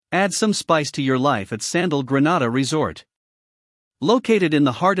Add some spice to your life at Sandal Granada Resort. Located in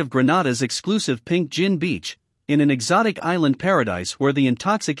the heart of Granada's exclusive Pink Gin Beach, in an exotic island paradise where the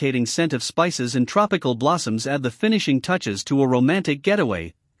intoxicating scent of spices and tropical blossoms add the finishing touches to a romantic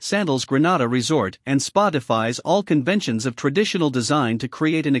getaway, Sandals Granada Resort and Spa defies all conventions of traditional design to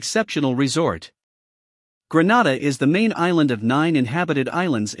create an exceptional resort. Granada is the main island of 9 inhabited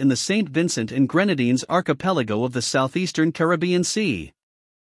islands in the St. Vincent and Grenadines archipelago of the southeastern Caribbean Sea.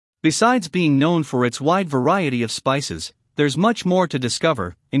 Besides being known for its wide variety of spices, there's much more to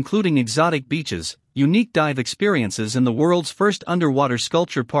discover, including exotic beaches, unique dive experiences in the world's first underwater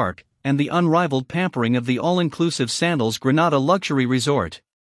sculpture park, and the unrivaled pampering of the all-inclusive Sandals Granada Luxury Resort.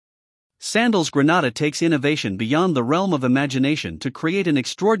 Sandals Granada takes innovation beyond the realm of imagination to create an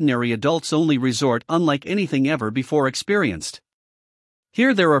extraordinary adults-only resort unlike anything ever before experienced.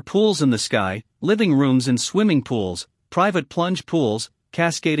 Here there are pools in the sky, living rooms and swimming pools, private plunge pools,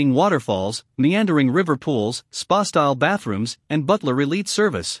 cascading waterfalls, meandering river pools, spa-style bathrooms, and butler elite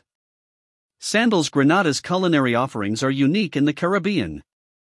service. Sandals Granada's culinary offerings are unique in the Caribbean.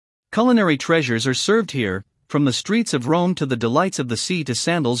 Culinary treasures are served here, from the streets of Rome to the delights of the sea to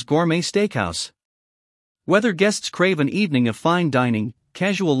Sandals Gourmet Steakhouse. Whether guests crave an evening of fine dining,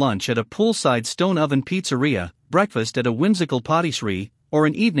 casual lunch at a poolside stone oven pizzeria, breakfast at a whimsical patisserie, or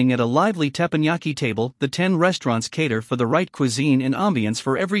an evening at a lively teppanyaki table, the 10 restaurants cater for the right cuisine and ambience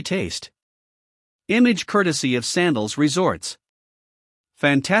for every taste. Image courtesy of Sandals Resorts.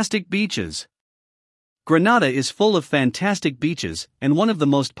 Fantastic beaches. Granada is full of fantastic beaches, and one of the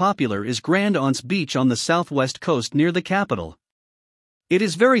most popular is Grand Anse Beach on the southwest coast near the capital. It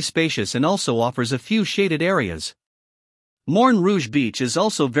is very spacious and also offers a few shaded areas. Morne Rouge Beach is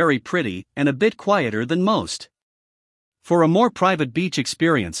also very pretty and a bit quieter than most. For a more private beach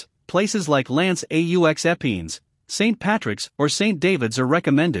experience, places like Lance aux Epines, St. Patrick's, or St. David's are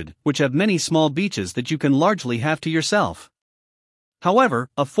recommended, which have many small beaches that you can largely have to yourself. However,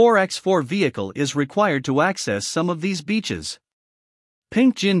 a 4x4 vehicle is required to access some of these beaches.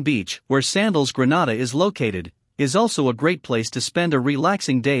 Pink Gin Beach, where Sandals Granada is located, is also a great place to spend a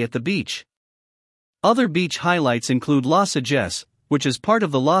relaxing day at the beach. Other beach highlights include La Sagesse, which is part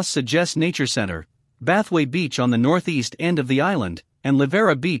of the Las Sagesses Nature Center, Bathway Beach on the northeast end of the island, and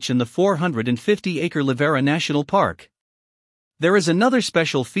Livera Beach in the 450-acre Livera National Park. There is another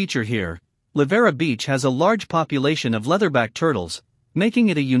special feature here. Livera Beach has a large population of leatherback turtles, making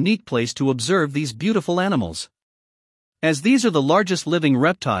it a unique place to observe these beautiful animals. As these are the largest living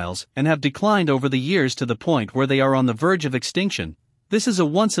reptiles and have declined over the years to the point where they are on the verge of extinction, this is a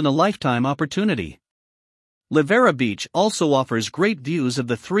once-in-a-lifetime opportunity. Livera Beach also offers great views of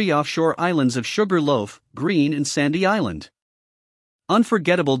the 3 offshore islands of Sugarloaf, Green and Sandy Island.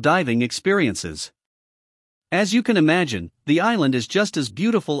 Unforgettable diving experiences. As you can imagine, the island is just as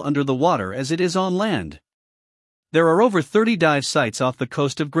beautiful under the water as it is on land. There are over 30 dive sites off the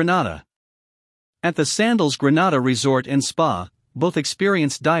coast of Granada. At the Sandals Granada Resort and Spa, both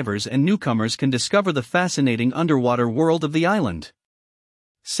experienced divers and newcomers can discover the fascinating underwater world of the island.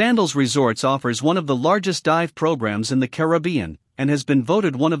 Sandals Resorts offers one of the largest dive programs in the Caribbean, and has been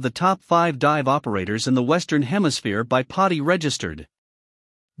voted one of the top 5 dive operators in the Western Hemisphere by PADI Registered.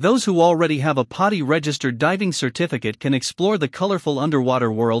 Those who already have a PADI Registered diving certificate can explore the colorful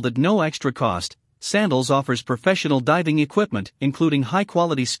underwater world at no extra cost. Sandals offers professional diving equipment, including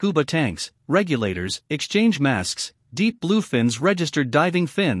high-quality scuba tanks, regulators, exchange masks, Deep Blue Fins registered diving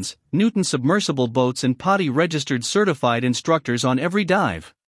fins, Newton submersible boats and PADI registered certified instructors on every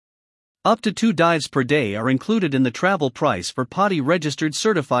dive. Up to 2 dives per day are included in the travel price for PADI registered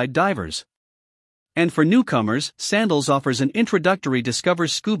certified divers. And for newcomers, Sandals offers an introductory Discover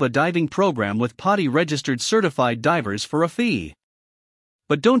Scuba diving program with PADI registered certified divers for a fee.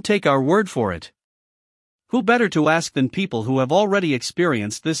 But don't take our word for it. Who better to ask than people who have already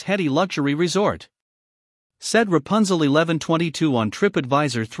experienced this heady luxury resort? Said Rapunzel 1122 on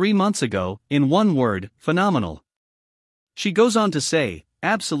TripAdvisor 3 months ago, in one word, phenomenal. She goes on to say,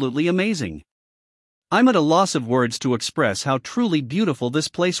 absolutely amazing. I'm at a loss of words to express how truly beautiful this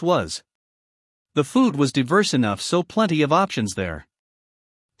place was. The food was diverse enough, so plenty of options there.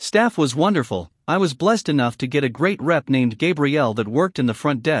 Staff was wonderful. I was blessed enough to get a great rep named Gabrielle that worked in the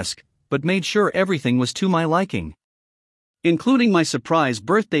front desk, but made sure everything was to my liking, including my surprise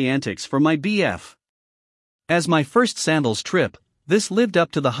birthday antics for my BF. As my first Sandals trip, this lived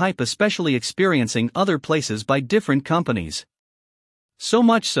up to the hype, especially experiencing other places by different companies. So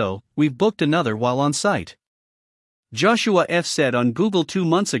much so, we've booked another while on site. Joshua F. said on Google 2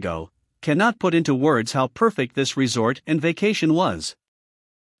 months ago, cannot put into words how perfect this resort and vacation was.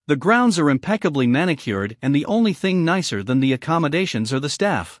 The grounds are impeccably manicured, and the only thing nicer than the accommodations are the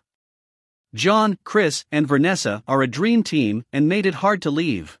staff. John, Chris, and Vanessa are a dream team and made it hard to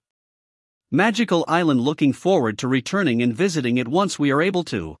leave. Magical Island, looking forward to returning and visiting it once we are able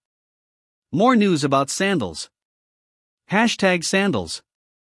to. More news about sandals. #sandals.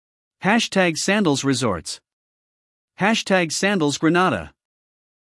 #sandals resorts. #sandals Granada.